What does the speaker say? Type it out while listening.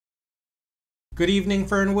Good evening,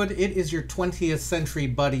 Fernwood. It is your 20th century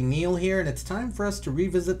buddy Neil here, and it's time for us to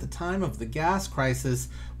revisit the time of the gas crisis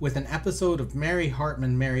with an episode of Mary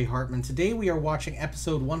Hartman, Mary Hartman. Today we are watching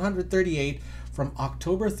episode 138 from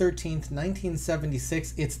October 13th,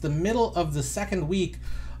 1976. It's the middle of the second week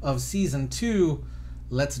of season 2.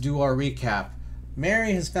 Let's do our recap.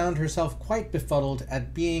 Mary has found herself quite befuddled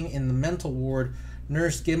at being in the mental ward.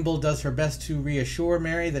 Nurse Gimble does her best to reassure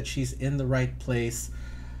Mary that she's in the right place.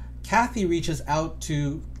 Kathy reaches out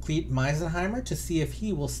to Clete Meisenheimer to see if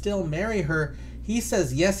he will still marry her. He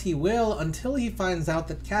says yes, he will, until he finds out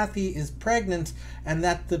that Kathy is pregnant and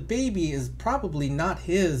that the baby is probably not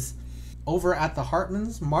his. Over at the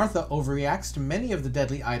Hartmans, Martha overreacts to many of the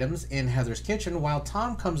deadly items in Heather's kitchen, while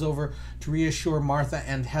Tom comes over to reassure Martha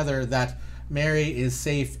and Heather that Mary is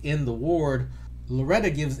safe in the ward.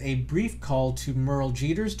 Loretta gives a brief call to Merle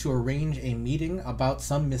Jeters to arrange a meeting about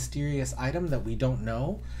some mysterious item that we don't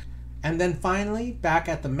know. And then finally, back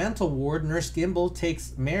at the mental ward, Nurse Gimble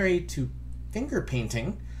takes Mary to finger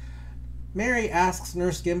painting. Mary asks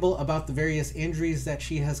Nurse Gimble about the various injuries that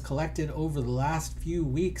she has collected over the last few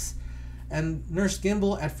weeks, and Nurse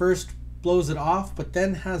Gimble at first blows it off, but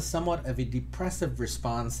then has somewhat of a depressive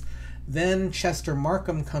response. Then Chester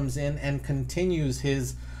Markham comes in and continues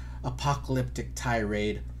his apocalyptic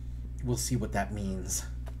tirade. We'll see what that means.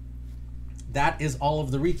 That is all of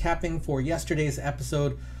the recapping for yesterday's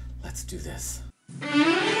episode. Let's do this. Mary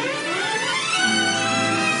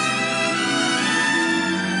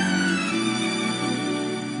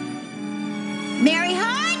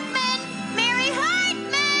Hartman! Mary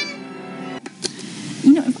Hartman!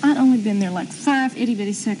 You know, if I'd only been there like 5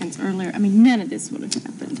 itty-bitty seconds earlier, none of this would have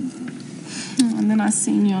happened. Oh, and then I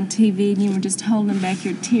seen you on TV and you were just holding back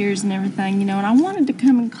your tears and everything, and I wanted to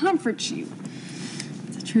come and comfort you.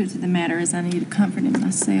 But the truth of the matter is I needed comforting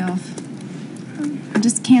myself. I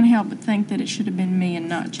just can't help but think that it should have been me and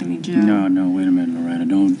not Jimmy Joe. No, wait a minute, Loretta.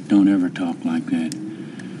 Don't ever talk like that.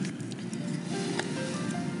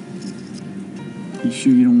 You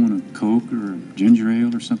sure you don't want a Coke or a ginger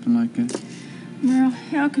ale or something like that? Merle,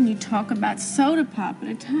 how can you talk about soda pop at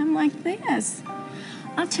a time like this?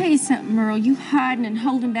 I'll tell you something, Merle. You hiding and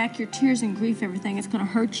holding back your tears and grief, everything, it's going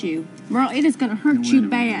to hurt you. Merle, it is going to hurt you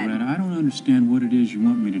bad. Loretta, I don't understand what it is you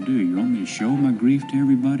want me to do. You want me to show my grief to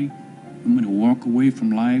everybody? I'm going to walk away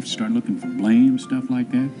from life, start looking for blame, stuff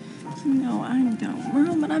like that? No, I don't,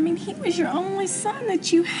 Merle, but he was your only son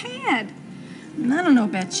that you had. And I don't know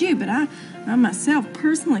about you, but I myself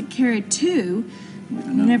personally carried two.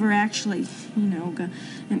 Never actually, I don't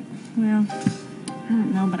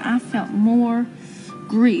know, but I felt more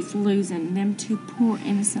grief losing them two poor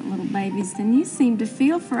innocent little babies than you seem to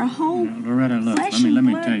feel for a whole Loretta, look, let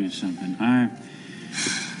me tell you something. I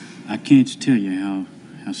can't tell you how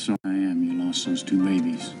sorry I am you lost those two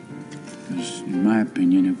babies. Because in my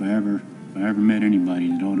opinion, if I ever met anybody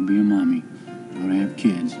that ought to be a mommy, ought to have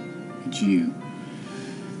kids, it's you.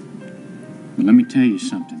 But let me tell you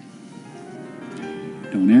something.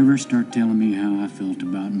 Don't ever start telling me how I felt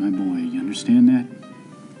about my boy. You understand that?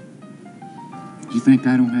 You think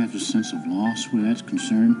I don't have a sense of loss where that's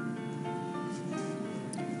concerned?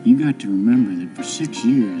 You got to remember that for 6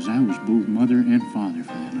 years, I was both mother and father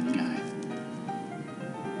for that little guy.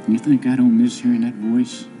 You think I don't miss hearing that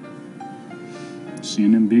voice?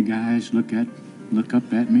 Seeing them big eyes look up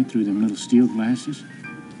at me through them little steel glasses?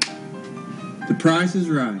 The Price is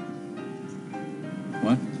Right.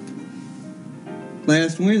 What?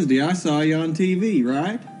 Last Wednesday, I saw you on TV,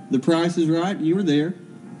 right? The Price is Right. You were there.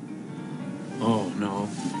 Oh, no,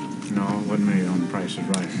 it wasn't me on The Price is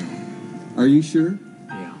Right, no. Are you sure?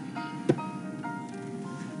 Yeah.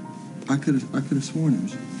 I could have sworn it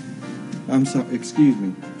was. I'm sorry. Excuse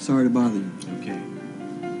me. Sorry to bother you. Okay.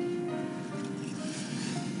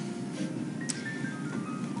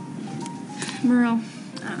 Merle,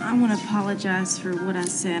 I want to apologize for what I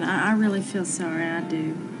said. I really feel sorry. I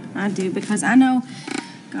do, because I know,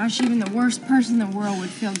 gosh, even the worst person in the world would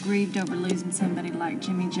feel grieved over losing somebody like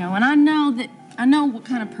Jimmy Joe. And I know what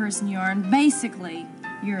kind of person you are, and basically,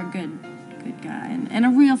 you're a good guy, and a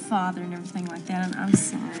real father and everything like that. And I'm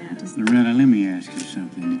sorry. Loretta, let me ask you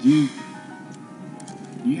something. Did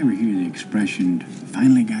you ever hear the expression,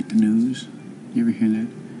 finally got the news? You ever hear that?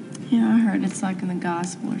 Yeah, I heard it's like in the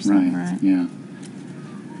gospel or something, right? Yeah.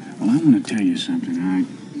 Well, I want to tell you something.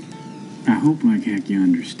 I hope like heck you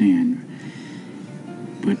understand.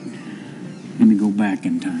 But let me go back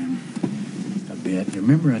in time a bit.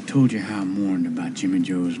 Remember I told you how I mourned about Jimmy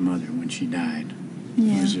Joe's mother when she died?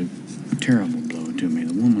 Yeah. It was a terrible blow to me.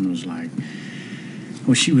 The woman was like,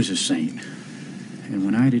 she was a saint. And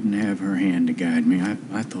when I didn't have her hand to guide me,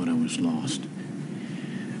 I thought I was lost.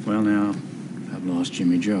 Well, now, I've lost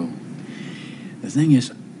Jimmy Joe. The thing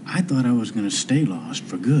is, I thought I was going to stay lost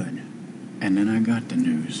for good. And then I got the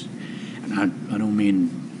news. And I don't mean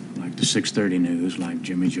like the 6:30 news, like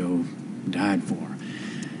Jimmy Joe died for.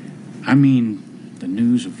 I mean the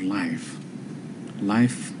news of life.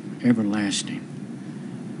 Life everlasting.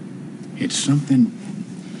 It's something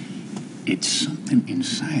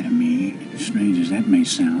inside of me, strange as that may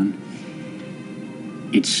sound.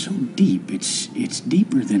 It's so deep. It's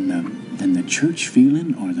deeper than the church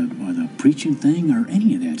feeling or the preaching thing or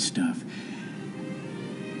any of that stuff.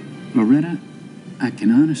 Loretta, I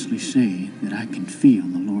can honestly say that I can feel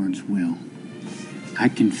the Lord's will. I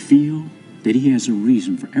can feel that He has a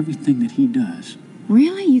reason for everything that He does.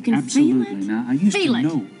 Really? You can Absolutely. feel it? Now, I used Feel to it.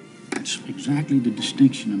 know. That's exactly the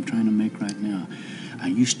distinction I'm trying to make right now. I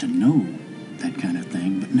used to know that kind of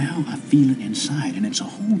thing, but now I feel it inside, and it's a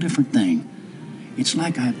whole different thing. It's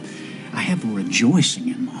like I have a rejoicing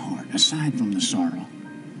in my heart, aside from the sorrow.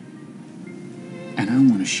 And I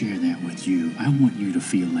want to share that with you. I want you to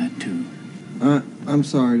feel that too. I'm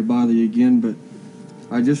sorry to bother you again, but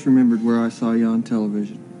I just remembered where I saw you on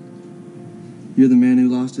television. You're the man who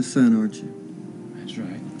lost his son, aren't you? That's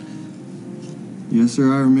right. Yes,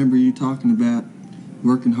 sir. I remember you talking about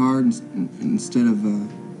working hard instead of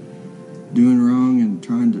doing wrong and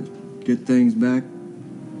trying to get things back.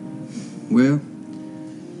 Well,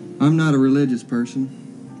 I'm not a religious person,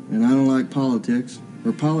 and I don't like politics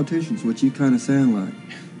or politicians, what you kind of sound like.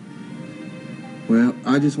 Well,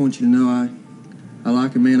 I just want you to know I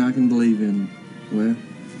like a man I can believe in. Well,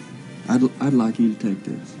 I'd like you to take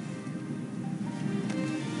this.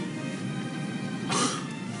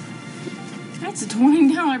 That's a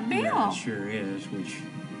 $20 bill. Yeah, it sure is,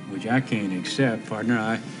 which I can't accept,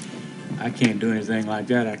 partner. I can't do anything like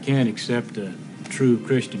that. I can't accept the true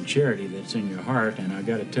Christian charity that's in your heart, and I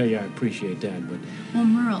got to tell you, I appreciate that. But Well,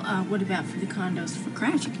 Merle, what about for the condos for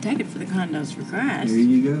Christ? You can take it for the condos for Christ. There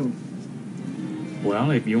you go.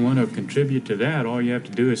 well, if you want to contribute to that, all you have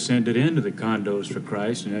to do is send it into the Condos for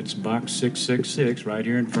Christ, and that's Box 666 right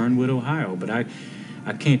here in Fernwood, Ohio. But I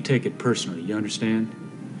can't take it personally. You understand?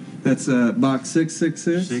 That's box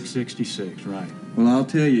 666? 666, right. Well, I'll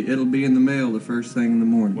tell you, it'll be in the mail the first thing in the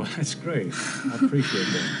morning. Well, that's great. I appreciate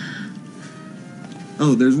that.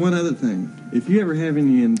 Oh, there's one other thing. If you ever have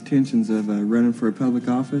any intentions of running for a public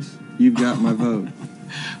office, you've got my vote.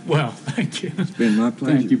 Well, thank you. It's been my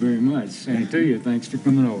pleasure. Thank you very much. Same to you. Thanks for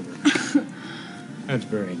coming over. That's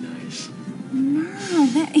very nice. Merle,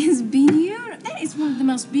 that is beautiful. That is one of the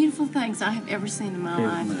most beautiful things I have ever seen in my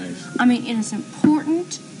life. Very nice. I mean, it is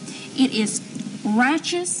important. It is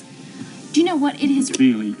righteous. Do you know what? It is. You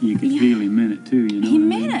could feel he meant it too, you know. He what I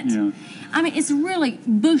mean? meant it. Yeah. I mean, it's really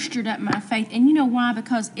boosted up my faith. And you know why?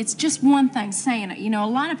 Because it's just one thing saying it. You know, a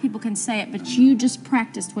lot of people can say it, but you just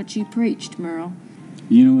practiced what you preached, Merle.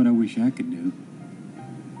 You know what I wish I could do?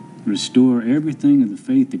 Restore everything of the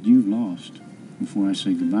faith that you've lost before I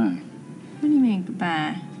say goodbye. What do you mean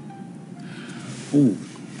goodbye? Oh,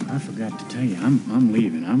 I forgot to tell you, I'm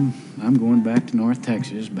leaving. I'm going back to North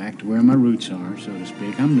Texas, back to where my roots are, so to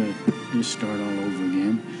speak. I'm gonna just start all over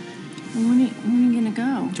again. Well, when are you gonna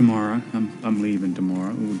go? Tomorrow. I'm leaving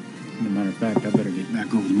tomorrow. As a matter of fact, I better get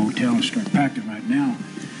back over to the motel and start packing right now.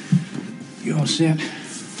 You all set?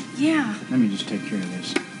 Yeah. Let me just take care of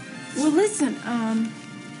this. Well, listen,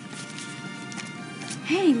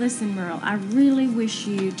 hey, listen, Merle, I really wish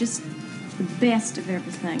you just the best of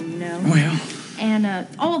everything, you know? Well, And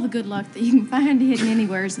all the good luck that you can find hidden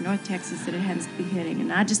anywhere in North Texas that it happens to be hitting.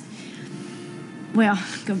 And I just, well,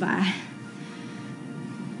 goodbye.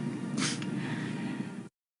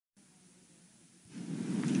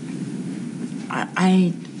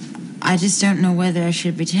 I just don't know whether I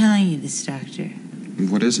should be telling you this, Doctor.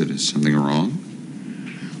 What is it? Is something wrong?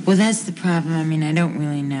 Well, that's the problem. I mean, I don't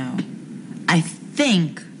really know. I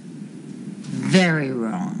think very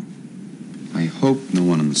wrong. I hope no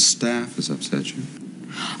one on the staff has upset you.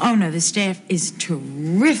 Oh, no, the staff is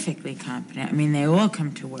terrifically competent. I mean, they all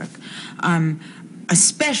come to work,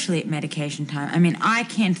 especially at medication time. I mean, I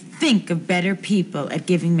can't think of better people at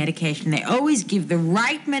giving medication. They always give the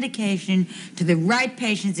right medication to the right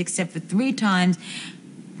patients, except for 3 times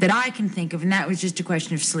that I can think of, and that was just a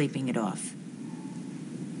question of sleeping it off.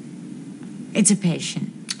 It's a patient.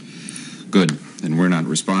 Good. Then we're not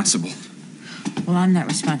responsible. Well, I'm not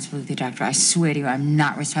responsible with you, Doctor. I swear to you, I'm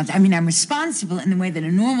not responsible. I mean, I'm responsible in the way that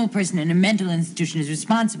a normal person in a mental institution is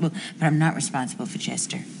responsible, but I'm not responsible for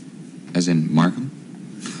Chester. As in Markham?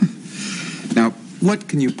 Now, what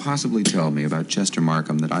can you possibly tell me about Chester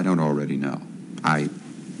Markham that I don't already know? I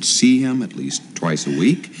see him at least twice a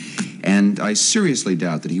week, and I seriously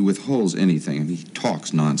doubt that he withholds anything. He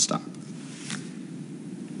talks nonstop.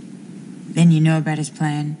 Then you know about his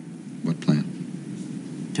plan? What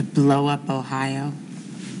plan? To blow up Ohio?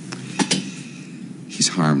 He's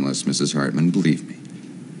harmless, Mrs. Hartman, believe me.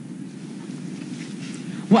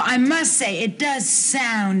 Well, I must say, it does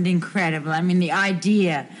sound incredible. I mean, the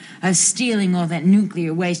idea of stealing all that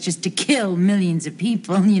nuclear waste just to kill millions of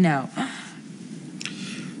people, you know.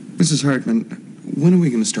 Mrs. Hartman, when are we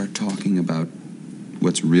going to start talking about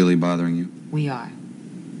what's really bothering you? We are.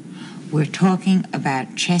 We're talking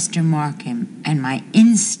about Chester Markham and my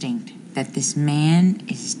instinct that this man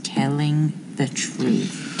is telling the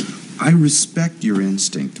truth. I respect your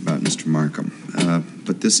instinct about Mr. Markham,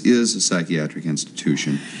 but this is a psychiatric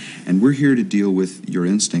institution, and we're here to deal with your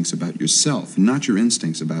instincts about yourself, not your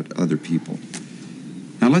instincts about other people.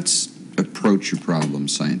 Now let's approach your problem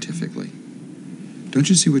scientifically. Don't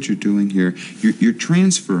you see what you're doing here? You're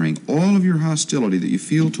transferring all of your hostility that you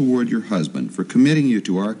feel toward your husband for committing you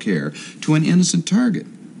to our care to an innocent target,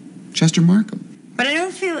 Chester Markham. But I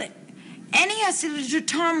don't feel any hostility to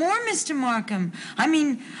Tom or Mr. Markham. I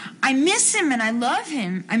mean, I miss him and I love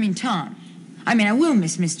him. I mean, Tom. I mean, I will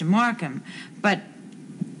miss Mr. Markham, but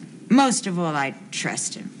most of all, I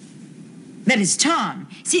trust him. That is Tom.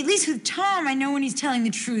 See, at least with Tom, I know when he's telling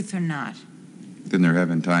the truth or not. Then there have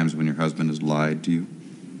been times when your husband has lied to you?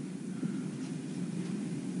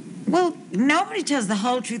 Well, nobody tells the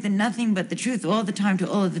whole truth and nothing but the truth all the time to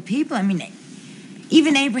all of the people. I mean,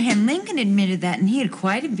 even Abraham Lincoln admitted that, and he had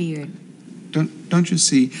quite a beard. Don't you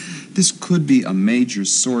see, this could be a major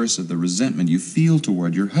source of the resentment you feel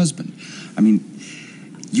toward your husband. I mean,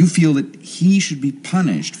 you feel that he should be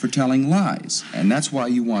punished for telling lies, and that's why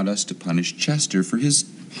you want us to punish Chester for his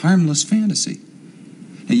harmless fantasy.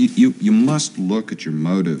 Now, you must look at your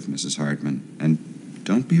motive, Mrs. Hartman, and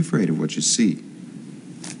don't be afraid of what you see.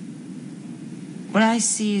 What I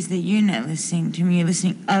see is that you're not listening to me, you're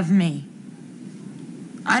listening of me.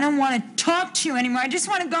 I don't want to talk to you anymore. I just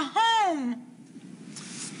want to go home.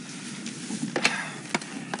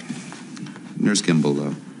 Nurse Kimball,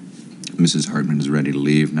 though. Mrs. Hartman is ready to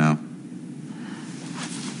leave now.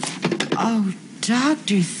 Oh,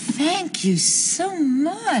 Doctor, thank you so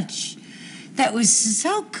much. That was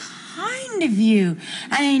so kind of you.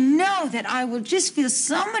 I know that I will just feel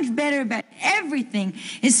so much better about everything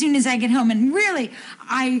as soon as I get home. And really,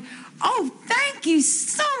 oh, thank you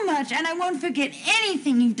so much. And I won't forget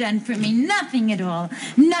anything you've done for me. Nothing at all.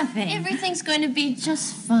 Nothing. Everything's going to be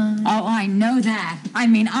just fine. Oh, I know that. I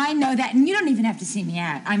mean, I know that. And you don't even have to see me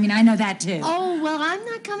out. I mean, I know that, too. Oh, well, I'm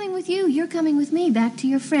not coming with you. You're coming with me back to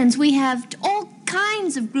your friends. We have all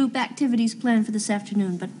kinds of group activities planned for this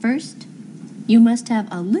afternoon. But first, you must have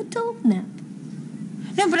a little nap.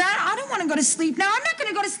 No, but I don't want to go to sleep now. I'm not going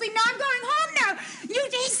to go to sleep now. I'm going home now.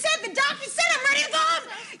 He said, the doctor said I'm ready to go home.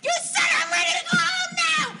 You said I'm ready to go home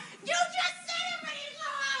now. You just said I'm ready to go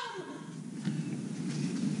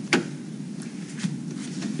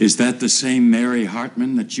home. Is that the same Mary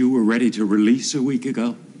Hartman that you were ready to release a week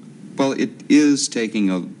ago? Well, it is taking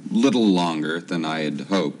a little longer than I had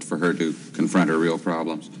hoped for her to confront her real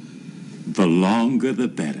problems. The longer, the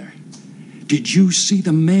better. Did you see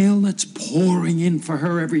the mail that's pouring in for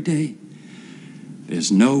her every day?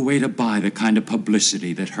 There's no way to buy the kind of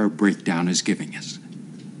publicity that her breakdown is giving us.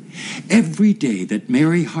 Every day that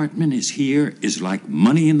Mary Hartman is here is like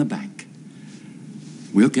money in the bank.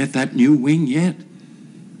 We'll get that new wing yet.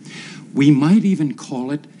 We might even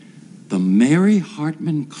call it the Mary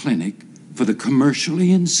Hartman Clinic for the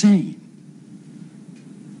Commercially Insane.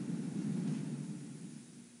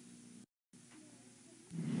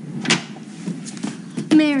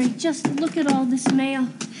 Mary, just look at all this mail.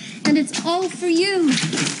 And it's all for you.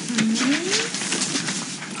 For me?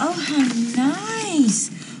 Oh, how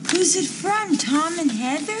nice. Who's it from, Tom and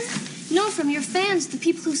Heather? No, from your fans, the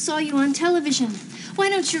people who saw you on television. Why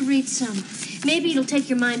don't you read some? Maybe it'll take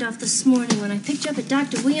your mind off this morning. When I picked you up at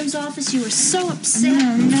Dr. Williams' office, you were so upset.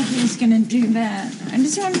 No, nothing's going to do that. I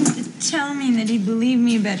just want him to tell me that he believed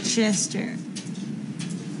me about Chester.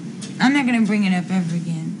 I'm not going to bring it up ever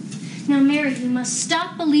again. Now, Mary, you must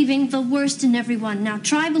stop believing the worst in everyone. Now,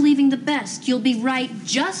 try believing the best. You'll be right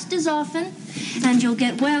just as often, and you'll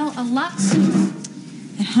get well a lot sooner.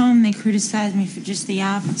 At home, they criticize me for just the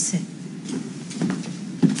opposite.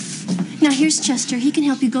 Now, here's Chester. He can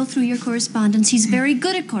help you go through your correspondence. He's very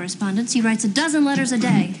good at correspondence. He writes 12 letters a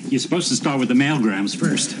day. You're supposed to start with the mailgrams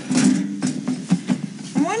first.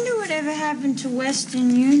 I wonder whatever happened to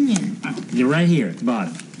Western Union. You're right here at the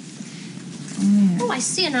bottom. Oh, I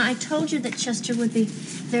see. Now, I told you that Chester would be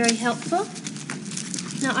very helpful.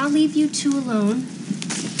 Now, I'll leave you two alone.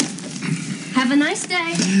 Have a nice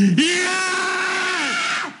day.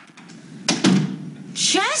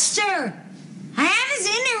 Chester! I haven't this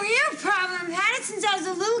inner ear problem. I've had it since I was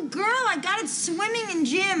a little girl. I got it swimming in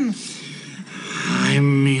gym. I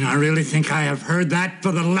mean, I really think I have heard that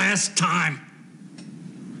for the last time.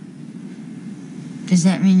 Does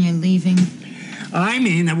that mean you're leaving? I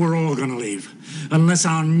mean that we're all gonna leave. Unless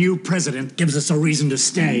our new president gives us a reason to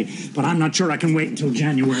stay. But I'm not sure I can wait until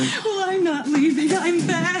January. Well, I'm not leaving. I'm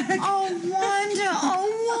back. Oh, Wanda. Oh,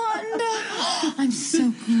 Wanda. I'm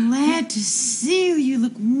so glad to see you. You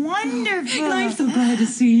look wonderful. And I'm so glad to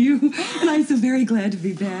see you. And I'm so very glad to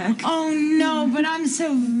be back. Oh, no, but I'm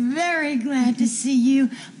so very glad to see you.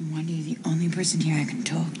 Wanda, you're the only person here I can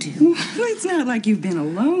talk to. Well, it's not like you've been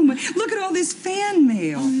alone. But look at all this fan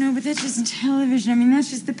mail. Oh, no, but that's just television. I mean, that's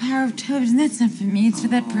just the power of television. That's not for me. It's for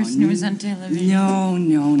that person who was on television.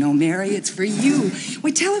 No, Mary. It's for you.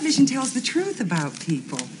 Why, television tells the truth about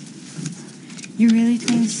people. You really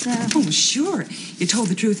think so? Oh, sure. It told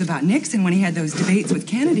the truth about Nixon when he had those debates with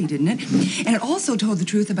Kennedy, didn't it? And it also told the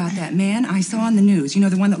truth about that man I saw on the news. You know,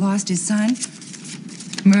 the one that lost his son?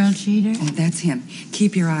 World cheater? Oh, that's him.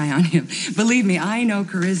 Keep your eye on him. Believe me, I know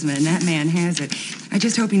charisma, and that man has it. I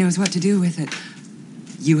just hope he knows what to do with it.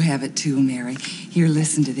 You have it too, Mary. Here,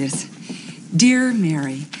 listen to this. Dear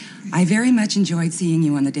Mary, I very much enjoyed seeing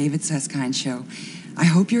you on the David Susskind show. I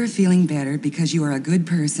hope you're feeling better because you are a good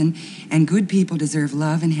person, and good people deserve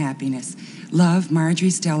love and happiness. Love, Marjorie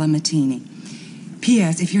Stella Mattini.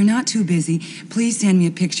 P.S. If you're not too busy, please send me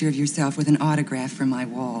a picture of yourself with an autograph for my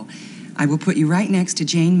wall. I will put you right next to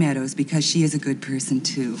Jane Meadows because she is a good person,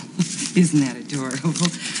 too. Isn't that adorable?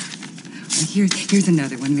 Here's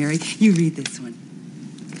another one, Mary. You read this one.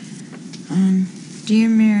 Dear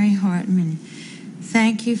Mary Hartman,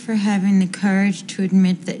 thank you for having the courage to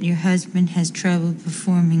admit that your husband has trouble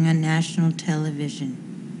performing on national television.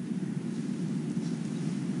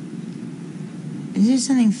 Is there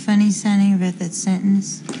something funny sounding about that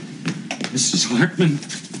sentence? Mrs. Hartman,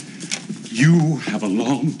 you have a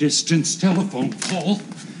long-distance telephone call.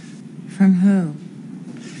 From who?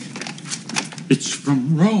 It's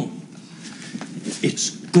from Rome.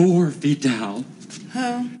 It's Gore Vidal.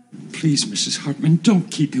 Who? Please, Mrs. Hartman, don't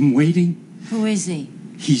keep him waiting. Who is he?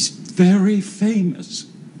 He's very famous.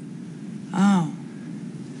 Oh.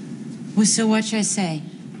 Well, so what should I say?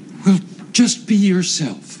 Well, just be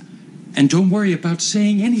yourself. And don't worry about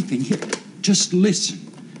saying anything. Here, just listen.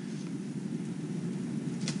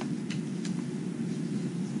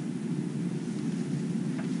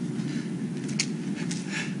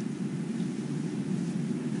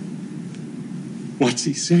 What's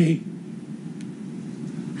he saying?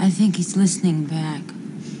 I think he's listening back.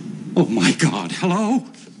 Oh, my God. Hello?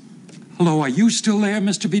 Hello, are you still there,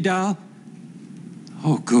 Mr. Vidal?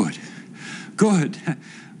 Oh, good. Good.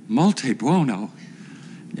 Molte buono.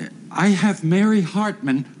 I have Mary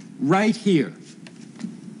Hartman right here.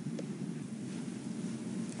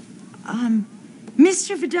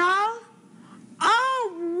 Mr. Vidal?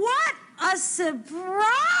 Oh, what a surprise!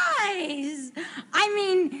 I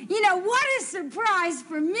mean, what a surprise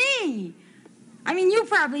for me! I mean, you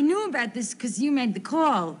probably knew about this because you made the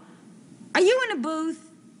call. Are you in a booth?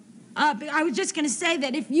 I was just going to say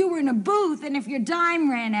that if you were in a booth and if your dime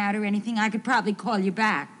ran out or anything, I could probably call you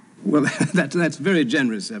back. Well, that's very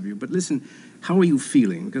generous of you. But listen, how are you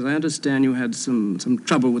feeling? Because I understand you had some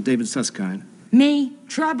trouble with David Susskind. Me?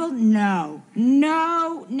 Trouble? No.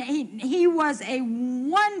 He was a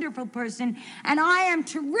wonderful person, and I am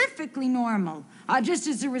terrifically normal, just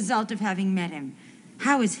as a result of having met him.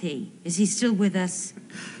 How is he? Is he still with us?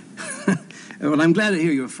 Well, I'm glad to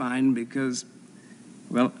hear you're fine because,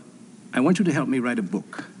 well, I want you to help me write a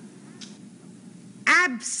book.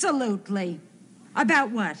 Absolutely.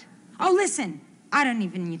 About what? Oh, listen, I don't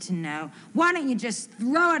even need to know. Why don't you just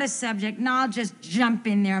throw out a subject and I'll just jump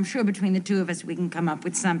in there. I'm sure between the two of us we can come up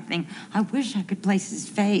with something. I wish I could place his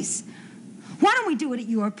face. Why don't we do it at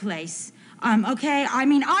your place? Okay? I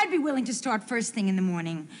mean, I'd be willing to start first thing in the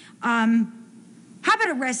morning. How about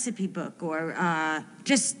a recipe book or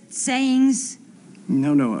just sayings?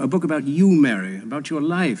 No, a book about you, Mary, about your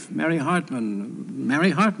life. Mary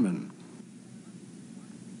Hartman.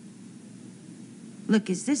 Look,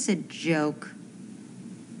 is this a joke?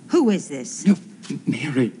 Who is this? No,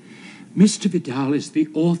 Mary, Mr. Vidal is the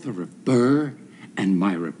author of Burr and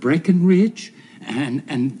Myra Breckenridge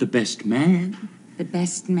and The Best Man. The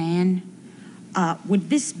Best Man? Would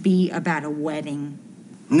this be about a wedding?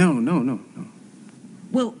 No.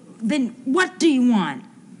 Well, then what do you want?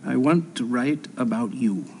 I want to write about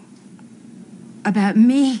you. About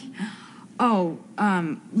me? Oh,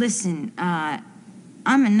 listen, I'm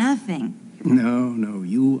a nothing. No,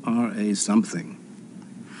 you are a something.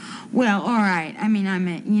 Well, all right. I mean, I'm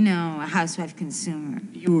a housewife consumer.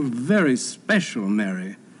 You were very special,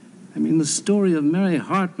 Mary. I mean, the story of Mary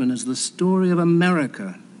Hartman is the story of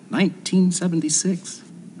America, 1976.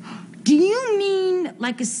 Do you mean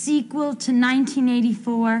like a sequel to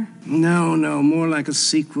 1984? No, more like a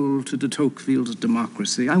sequel to de Tocqueville's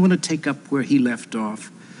Democracy. I want to take up where he left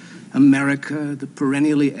off. America, the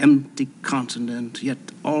perennially empty continent, yet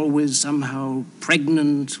always somehow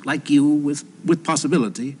pregnant, like you, with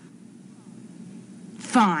possibility.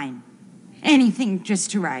 Fine. Anything just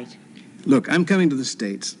to write. Look, I'm coming to the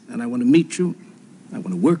States, and I want to meet you. I want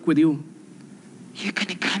to work with you. You're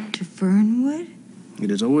gonna come to Fernwood? It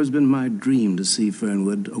has always been my dream to see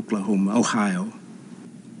Fernwood, Oklahoma, Ohio.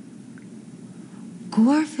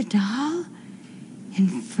 Gore Vidal in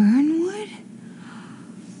Fernwood?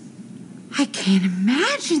 I can't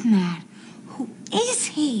imagine that. Who is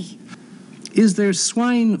he? Is there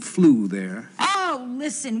swine flu there? Oh,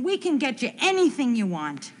 listen, we can get you anything you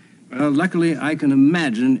want. Well, luckily, I can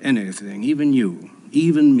imagine anything, even you,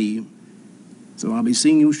 even me. So I'll be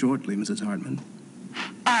seeing you shortly, Mrs. Hartman.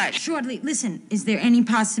 Shortly. Listen, is there any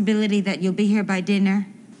possibility that you'll be here by dinner?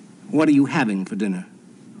 What are you having for dinner?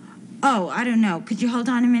 Oh, I don't know. Could you hold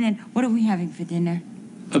on a minute? What are we having for dinner?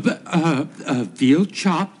 Veal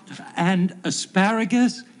chop and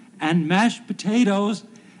asparagus and mashed potatoes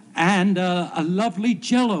and a lovely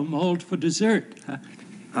Jell-O mold for dessert.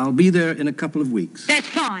 I'll be there in a couple of weeks. That's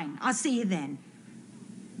fine. I'll see you then.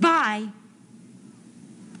 Bye.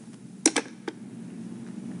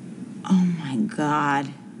 Oh, my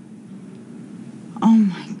God. Oh,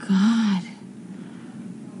 my God.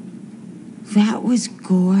 That was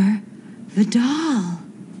Gore Vidal.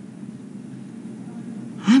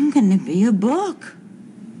 I'm gonna be a book.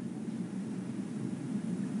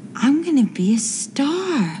 I'm gonna be a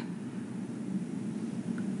star.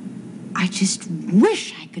 I just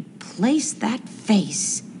wish I could place that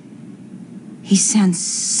face. He sounds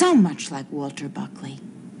so much like Walter Buckley.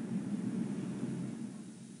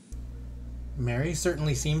 Mary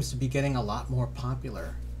certainly seems to be getting a lot more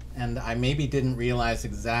popular, and I maybe didn't realize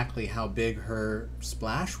exactly how big her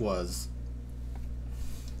splash was.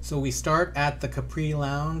 So we start at the Capri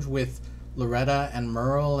Lounge with Loretta and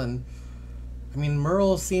Merle, and I mean,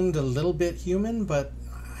 Merle seemed a little bit human, but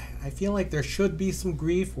I feel like there should be some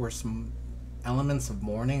grief or some elements of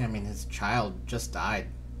mourning. I mean, his child just died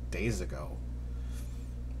days ago.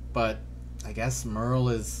 But I guess Merle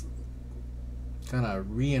is gonna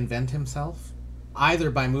reinvent himself,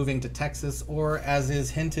 either by moving to Texas or, as is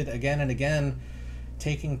hinted again and again,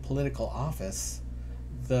 taking political office.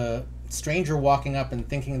 The stranger walking up and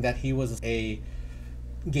thinking that he was a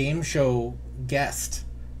game show guest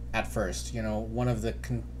at first, one of the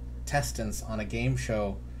contestants on a game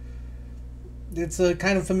show. It's a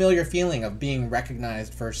kind of familiar feeling of being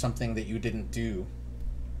recognized for something that you didn't do.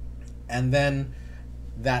 And then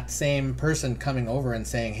that same person coming over and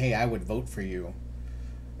saying, hey, I would vote for you.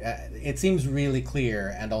 It seems really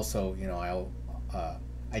clear, and also,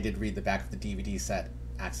 I did read the back of the DVD set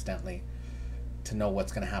accidentally to know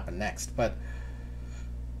what's going to happen next. But,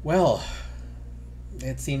 well,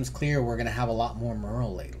 it seems clear we're going to have a lot more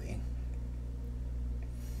Merle lately.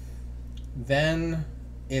 Then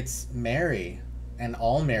it's Mary, and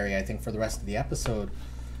all Mary, I think, for the rest of the episode.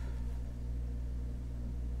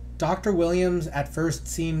 Dr. Williams at first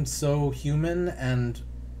seemed so human and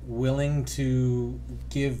willing to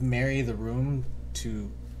give Mary the room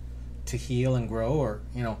to heal and grow, or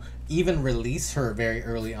even release her very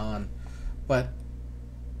early on, but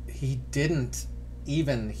he didn't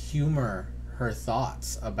even humor her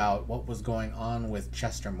thoughts about what was going on with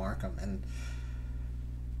Chester Markham. And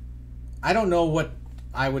I don't know what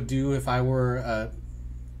I would do if I were a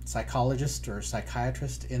psychologist or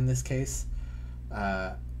psychiatrist in this case.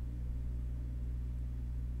 I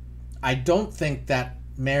don't think that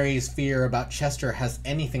Mary's fear about Chester has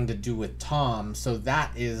anything to do with Tom, so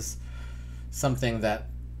that is something that,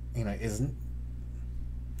 is,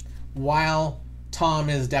 while Tom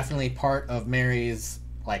is definitely part of Mary's,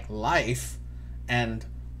 life, and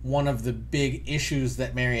one of the big issues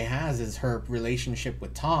that Mary has is her relationship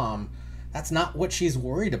with Tom, that's not what she's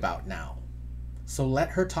worried about now. So let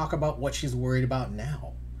her talk about what she's worried about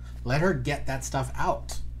now. Let her get that stuff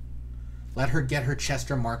out. Let her get her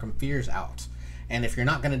Chester Markham fears out. And if you're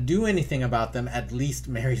not going to do anything about them, at least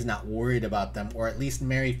Mary's not worried about them, or at least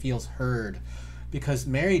Mary feels heard. Because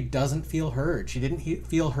Mary doesn't feel heard. She didn't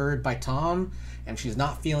feel heard by Tom, and she's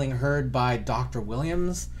not feeling heard by Dr.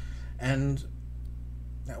 Williams. And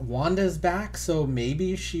Wanda's back, so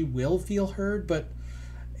maybe she will feel heard, but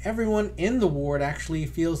everyone in the ward actually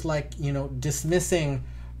feels like, dismissing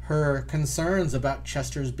her concerns about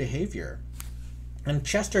Chester's behavior. And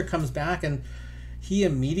Chester comes back and he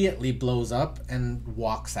immediately blows up and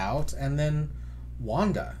walks out. And then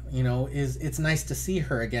Wanda, it's nice to see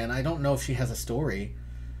her again. I don't know if she has a story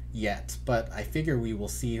yet, but I figure we will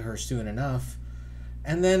see her soon enough.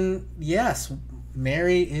 And then, yes,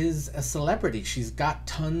 Mary is a celebrity. She's got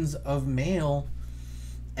tons of mail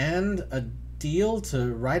and a deal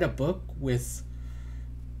to write a book with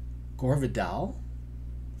Gore Vidal,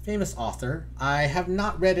 famous author. I have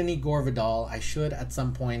not read any Gore Vidal. I should at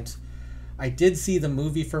some point. I did see the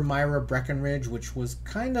movie for Myra Breckenridge, which was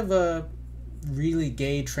kind of a really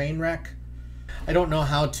gay train wreck. I don't know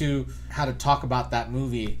how to talk about that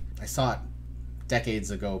movie. I saw it decades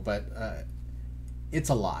ago, but it's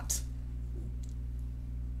a lot.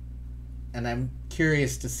 And I'm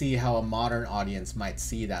curious to see how a modern audience might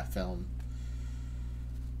see that film.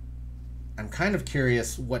 I'm kind of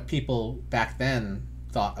curious what people back then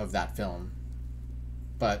thought of that film,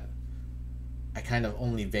 but I kind of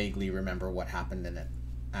only vaguely remember what happened in it.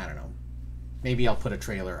 I don't know. Maybe I'll put a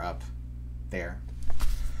trailer up there.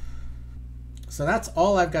 So that's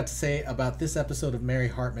all I've got to say about this episode of Mary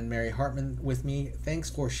Hartman. Mary Hartman with me. Thanks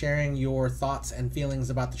for sharing your thoughts and feelings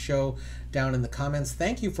about the show down in the comments.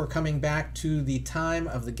 Thank you for coming back to the time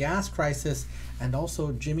of the gas crisis and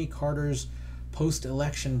also Jimmy Carter's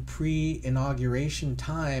post-election pre-inauguration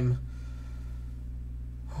time.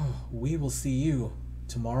 We will see you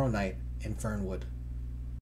tomorrow night in Fernwood.